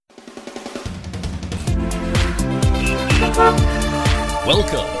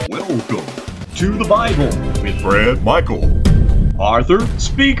Welcome to the Bible with Brad Michael, Arthur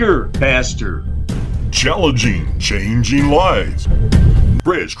Speaker Pastor. Challenging, changing lives.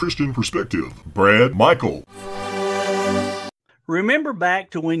 Brad's Christian perspective. Brad Michael. Remember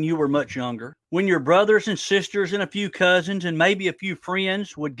back to when you were much younger, when your brothers and sisters and a few cousins and maybe a few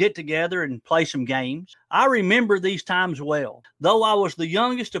friends would get together and play some games? I remember these times well. Though I was the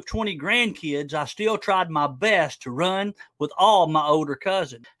youngest of 20 grandkids, I still tried my best to run with all my older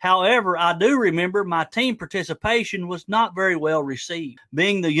cousins. However, I do remember my team participation was not very well received.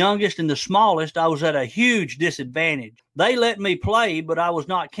 Being the youngest and the smallest, I was at a huge disadvantage. They let me play, but I was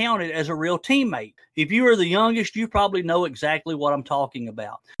not counted as a real teammate. If you are the youngest, you probably know exactly what I'm talking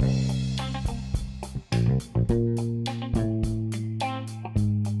about.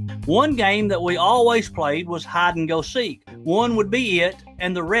 One game that we always played was hide and go seek. One would be it,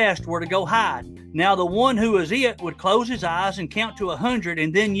 and the rest were to go hide. Now, the one who was it would close his eyes and count to 100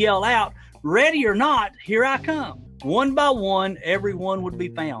 and then yell out, "Ready or not, here I come." One by one, everyone would be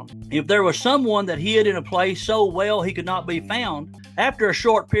found. If there was someone that hid in a place so well he could not be found, after a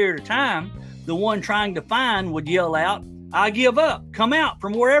short period of time, the one trying to find would yell out, "I give up. Come out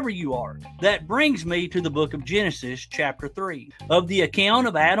from wherever you are." That brings me to the book of Genesis, chapter 3, of the account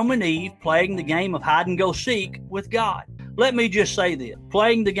of Adam and Eve playing the game of hide and go seek with God. Let me just say this.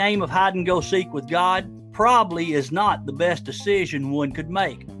 Playing the game of hide and go seek with God probably is not the best decision one could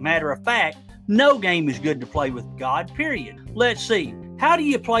make. Matter of fact, no game is good to play with God, period. Let's see. How do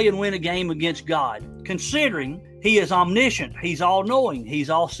you play and win a game against God? Considering He is omniscient, He's all-knowing, He's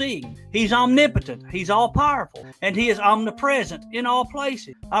all-seeing, He's omnipotent, He's all-powerful, and He is omnipresent in all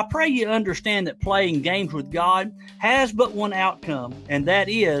places. I pray you understand that playing games with God has but one outcome, and that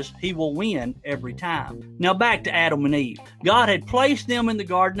is He will win every time. Now back to Adam and Eve. God had placed them in the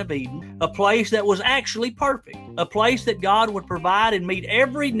Garden of Eden, a place that was actually perfect, a place that God would provide and meet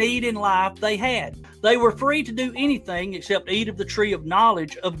every need in life they had. They were free to do anything except eat of the tree of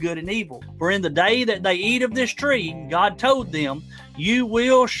knowledge of good and evil. For in the day that they eat of this tree, God told them, "You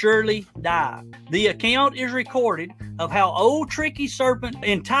will surely die." The account is recorded of how old tricky serpent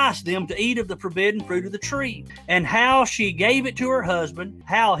enticed them to eat of the forbidden fruit of the tree, and how she gave it to her husband,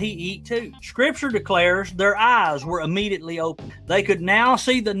 how he eat too. Scripture declares their eyes were immediately opened. They could now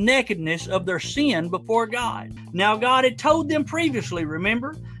see the nakedness of their sin before God. Now God had told them previously,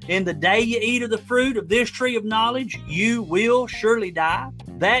 remember? In the day you eat of the fruit of this tree of knowledge, you will surely die.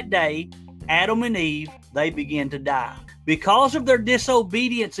 That day, Adam and Eve, they began to die. Because of their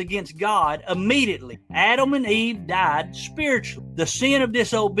disobedience against God, immediately, Adam and Eve died spiritually. The sin of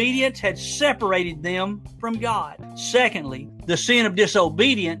disobedience had separated them from God. Secondly, the sin of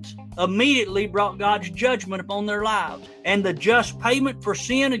disobedience immediately brought God's judgment upon their lives. And the just payment for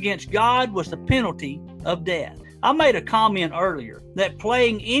sin against God was the penalty of death. I made a comment earlier that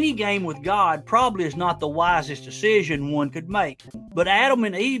playing any game with God probably is not the wisest decision one could make. But Adam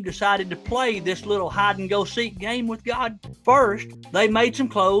and Eve decided to play this little hide and go seek game with God. First, they made some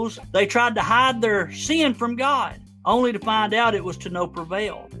clothes. They tried to hide their sin from God, only to find out it was to no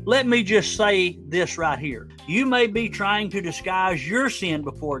prevail. Let me just say this right here. You may be trying to disguise your sin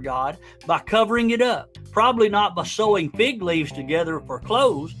before God by covering it up. Probably not by sewing fig leaves together for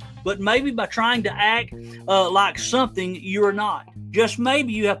clothes, but maybe by trying to act like something you are not. Just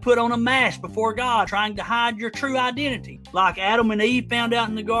maybe you have put on a mask before God, trying to hide your true identity. Like Adam and Eve found out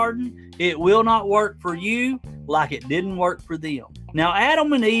in the garden, it will not work for you like it didn't work for them. Now,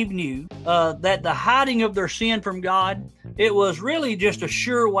 Adam and Eve knew that the hiding of their sin from God, it was really just a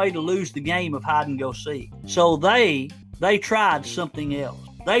sure way to lose the game of hide and go seek. So they tried something else.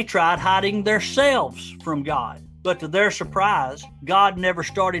 They tried hiding themselves from God. But to their surprise, God never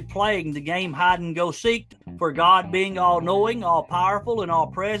started playing the game hide and go seek, for God, being all-knowing, all-powerful, and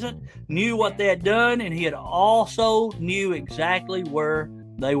all-present, knew what they had done, and He had also knew exactly where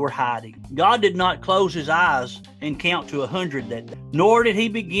they were hiding. God did not close His eyes and count to 100 that day, nor did He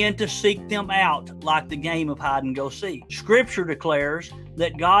begin to seek them out like the game of hide and go seek. Scripture declares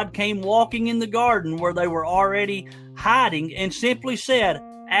that God came walking in the garden where they were already hiding and simply said,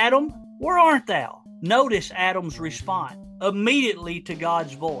 "Adam, where art thou?" Notice Adam's response immediately to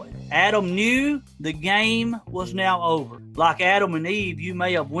God's voice. Adam knew the game was now over. Like Adam and Eve, you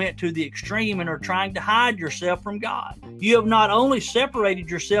may have went to the extreme and are trying to hide yourself from God. You have not only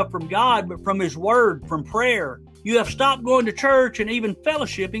separated yourself from God, but from His Word, from prayer. You have stopped going to church and even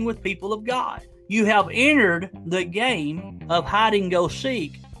fellowshipping with people of God. You have entered the game of hide and go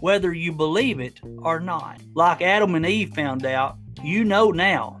seek, whether you believe it or not. Like Adam and Eve found out, you know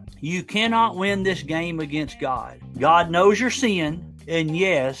now, you cannot win this game against God. God knows your sin. And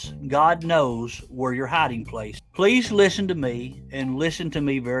yes, God knows where your hiding place. Please listen to me and listen to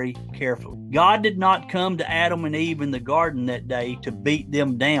me very carefully. God did not come to Adam and Eve in the garden that day to beat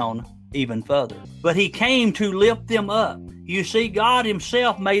them down even further, but he came to lift them up. You see, God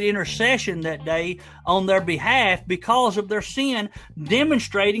himself made intercession that day on their behalf because of their sin,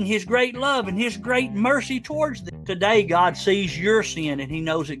 demonstrating his great love and his great mercy towards them. Today, God sees your sin and he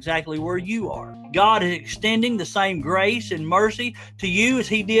knows exactly where you are. God is extending the same grace and mercy to you as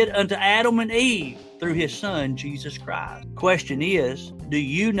he did unto Adam and Eve through his son, Jesus Christ. Question is, do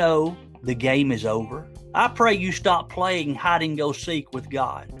you know the game is over? I pray you stop playing hide and go seek with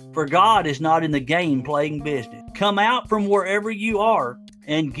God, for God is not in the game playing business. Come out from wherever you are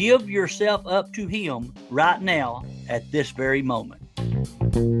and give yourself up to him right now at this very moment.